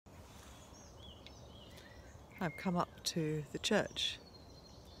I've come up to the church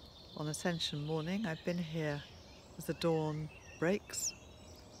on Ascension morning. I've been here as the dawn breaks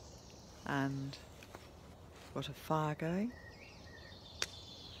and got a fire going.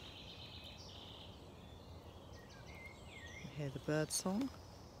 You hear the bird song.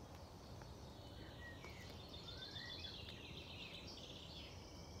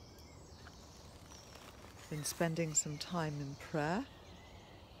 Been spending some time in prayer,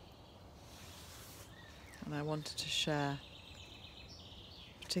 and I wanted to share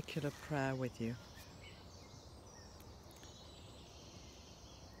a particular prayer with you.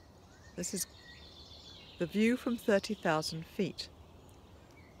 This is the view from 30,000 feet,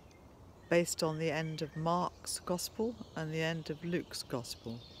 based on the end of Mark's Gospel and the end of Luke's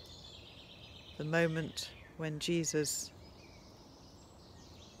Gospel. The moment when Jesus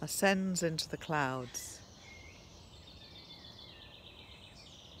ascends into the clouds,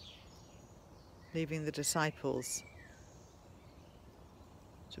 leaving the disciples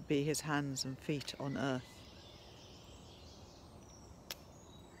to be his hands and feet on earth,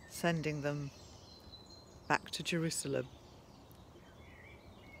 sending them back to Jerusalem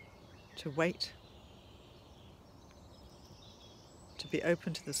to wait, to be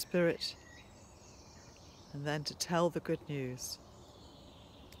open to the Spirit, and then to tell the good news.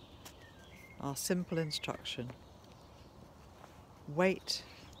 Our simple instruction: wait,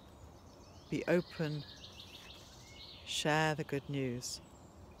 be open, share the good news.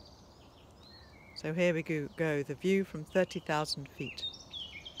 So here we go, the view from 30,000 feet.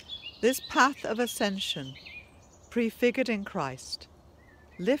 This path of ascension, prefigured in Christ,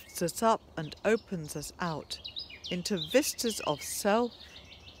 lifts us up and opens us out into vistas of self,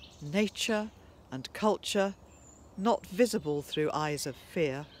 nature and culture, not visible through eyes of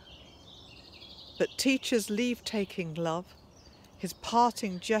fear, but teaches leave-taking love, his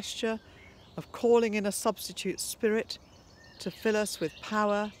parting gesture of calling in a substitute spirit to fill us with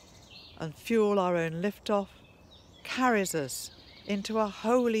power and fuel our own liftoff, carries us into a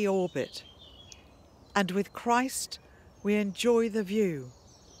holy orbit, and with Christ we enjoy the view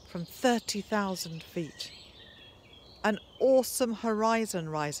from 30,000 feet. An awesome horizon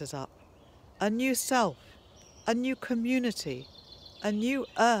rises up, a new self, a new community, a new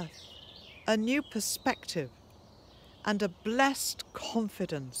earth, a new perspective, and a blessed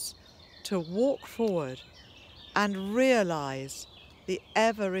confidence to walk forward and realise the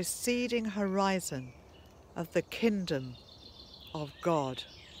ever-receding horizon of the kingdom of God.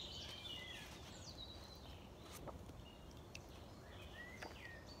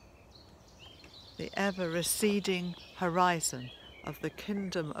 The ever-receding horizon of the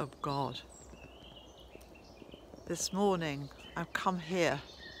kingdom of God. This morning I've come here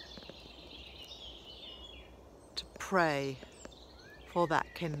to pray for that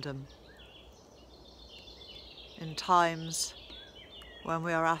kingdom in times when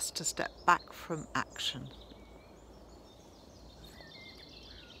we are asked to step back from action.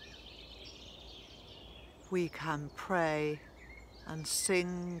 We can pray and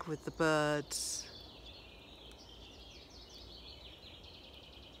sing with the birds,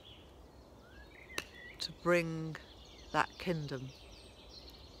 to bring that kingdom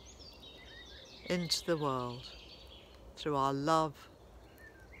into the world through our love.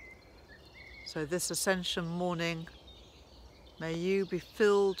 So this Ascension morning, may you be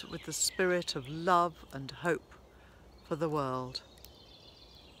filled with the spirit of love and hope for the world.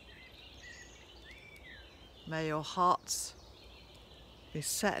 May your hearts be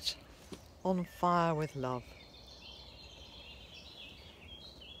set on fire with love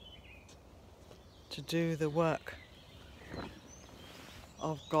to do the work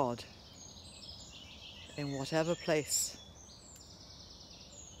of God in whatever place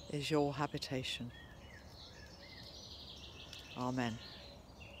is your habitation. Amen.